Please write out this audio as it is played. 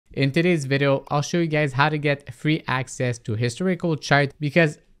In today's video, I'll show you guys how to get free access to historical chart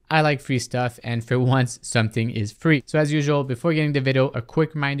because I like free stuff and for once something is free. So as usual, before getting the video, a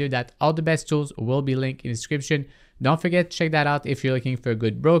quick reminder that all the best tools will be linked in the description. Don't forget to check that out if you're looking for a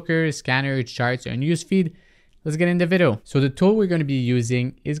good broker, scanner, charts, or newsfeed. Let's get in the video. So the tool we're going to be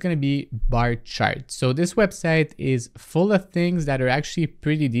using is going to be bar chart. So this website is full of things that are actually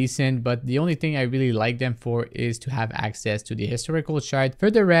pretty decent, but the only thing I really like them for is to have access to the historical chart.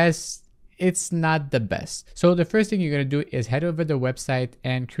 For the rest, it's not the best. So the first thing you're going to do is head over to the website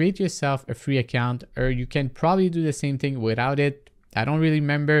and create yourself a free account, or you can probably do the same thing without it. I don't really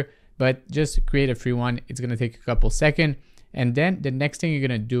remember, but just create a free one. It's going to take a couple seconds. And then the next thing you're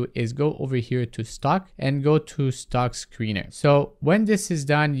going to do is go over here to stock and go to stock screener. So when this is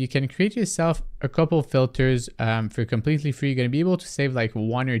done, you can create yourself a couple filters for completely free. You're going to be able to save like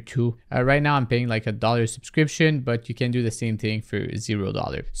one or two. Right now I'm paying like $1 subscription, but you can do the same thing for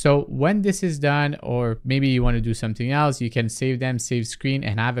 $0. So when this is done, or maybe you want to do something else, you can save them, save screen,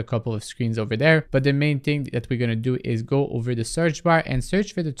 and have a couple of screens over there. But the main thing that we're going to do is go over the search bar and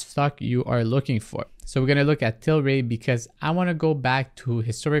search for the stock you are looking for. So we're going to look at Tilray because I want to go back to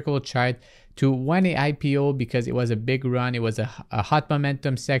historical chart to when it IPO because it was a big run. It was a hot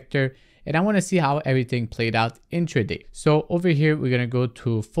momentum sector. And I want to see how everything played out intraday. So over here, we're going to go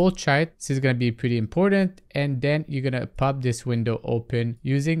to full chart. This is going to be pretty important. And then you're going to pop this window open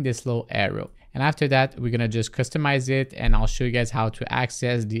using this little arrow. And after that, we're going to just customize it and I'll show you guys how to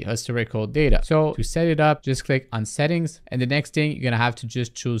access the historical data. So to set it up, just click on settings. And the next thing you're going to have to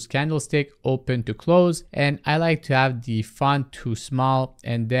just choose candlestick, open to close. And I like to have the font too small.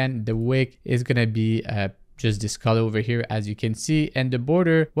 And then the wick is going to be just this color over here, as you can see. And the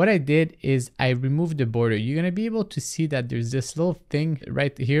border, what I did is I removed the border. You're going to be able to see that there's this little thing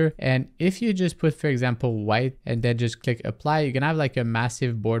right here. And if you just put, for example, white and then just click apply, you're going to have like a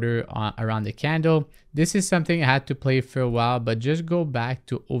massive border around the candle. This is something I had to play for a while, but just go back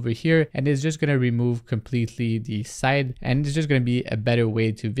to over here and it's just going to remove completely the side. And it's just going to be a better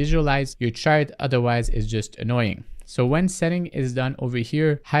way to visualize your chart. Otherwise, it's just annoying. So when setting is done over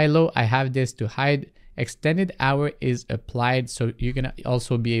here, high-low, I have this to hide. Extended hour is applied, so you're gonna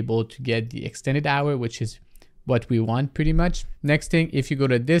also be able to get the extended hour, which is what we want pretty much. Next thing, if you go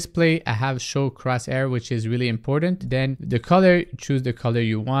to display, I have show crosshair, which is really important. Then the color, choose the color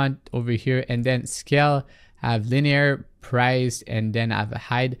you want over here, and then scale, have linear, price, and then I have a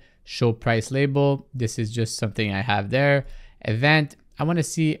hide, show price label. This is just something I have there. Event, I want to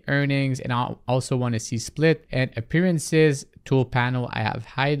see earnings, and I also want to see split. And appearances, tool panel, I have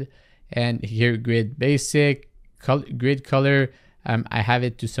hide. And here grid basic, grid color, I have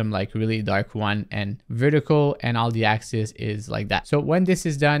it to some like really dark one, and vertical, and all the axis is like that. So when this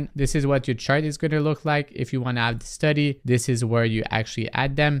is done, this is what your chart is going to look like. If you want to have the study, this is where you actually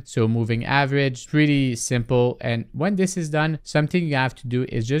add them. So moving average, pretty simple. And when this is done, something you have to do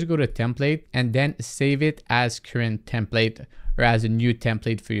is just go to template and then save it as current template, or as a new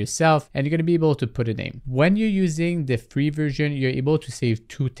template for yourself, and you're going to be able to put a name. When you're using the free version, you're able to save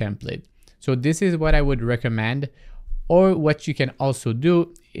 2 templates. So this is what I would recommend. Or what you can also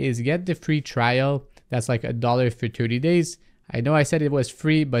do is get the free trial. That's like $1 for 30 days. I know I said it was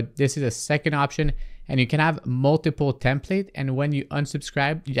free, but this is a second option, and you can have multiple templates. And when you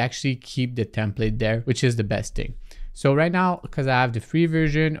unsubscribe, you actually keep the template there, which is the best thing. So right now, because I have the free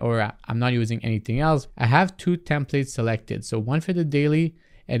version, or I'm not using anything else, I have 2 templates selected. So one for the daily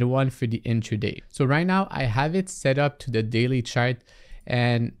and one for the intraday. So right now I have it set up to the daily chart.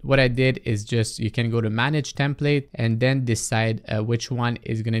 And what I did is just, you can go to manage template and then decide which one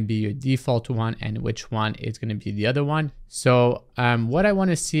is going to be your default one and which one is going to be the other one. So what I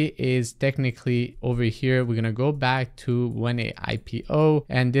want to see is technically over here, we're going to go back to when a IPO,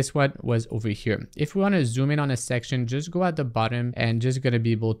 and this one was over here. If we want to zoom in on a section, just go at the bottom and just going to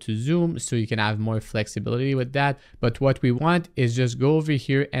be able to zoom so you can have more flexibility with that. But what we want is just go over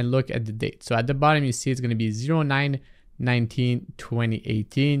here and look at the date. So at the bottom, you see it's going to be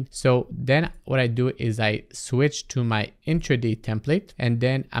 09/19/2018. So then what I do is I switch to my intraday template, and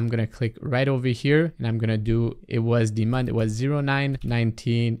then I'm gonna click right over here, and I'm gonna do, it was the month, it was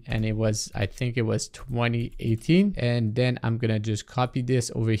 09/19, and it was, I think it was 2018. And then I'm gonna just copy this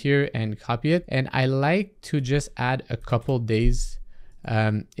over here and copy it. And I like to just add a couple days.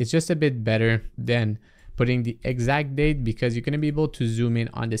 It's just a bit better than putting the exact date, because you're going to be able to zoom in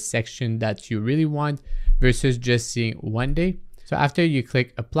on the section that you really want versus just seeing one day. So after you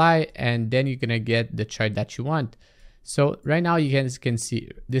click apply, and then you're going to get the chart that you want. So right now you guys can see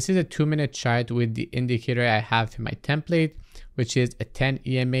this is a 2-minute chart with the indicator I have for my template. which is a 10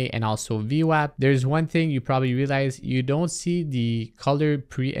 EMA and also VWAP. There's one thing you probably realize: you don't see the color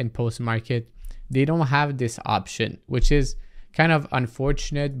pre and post market. They don't have this option, which is kind of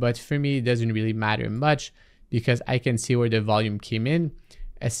unfortunate, but for me it doesn't really matter much because I can see where the volume came in.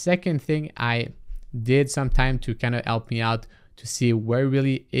 A second thing I did sometime to kind of help me out to see where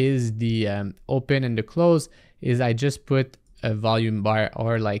really is the open and the close is I just put a volume bar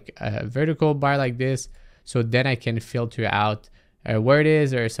or like a vertical bar like this, so then I can filter out where it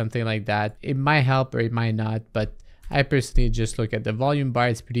is or something like that. It might help or it might not, but I personally just look at the volume bar.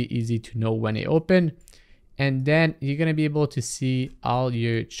 It's pretty easy to know when it opened, and then you're going to be able to see all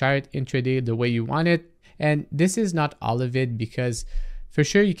your chart intraday the way you want it. And this is not all of it, because for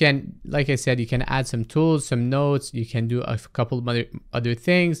sure you can, like I said, you can add some tools, some notes, you can do a couple of other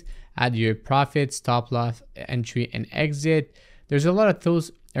things, add your profit, stop loss, entry and exit. There's a lot of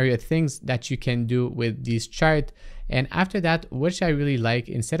those things that you can do with these chart. And after that, which I really like,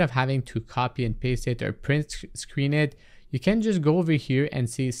 instead of having to copy and paste it or print screen it, you can just go over here and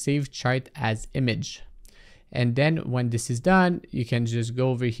say save chart as image. And then when this is done, you can just go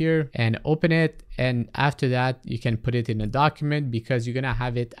over here and open it. And after that, you can put it in a document, because you're going to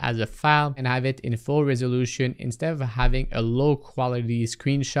have it as a file and have it in full resolution instead of having a low quality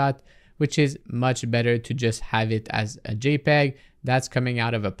screenshot, which is much better to just have it as a JPEG that's coming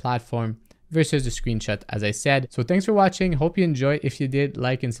out of a platform versus the screenshot, as I said. So thanks for watching. Hope you enjoyed. If you did,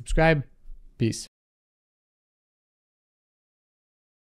 like and subscribe. Peace.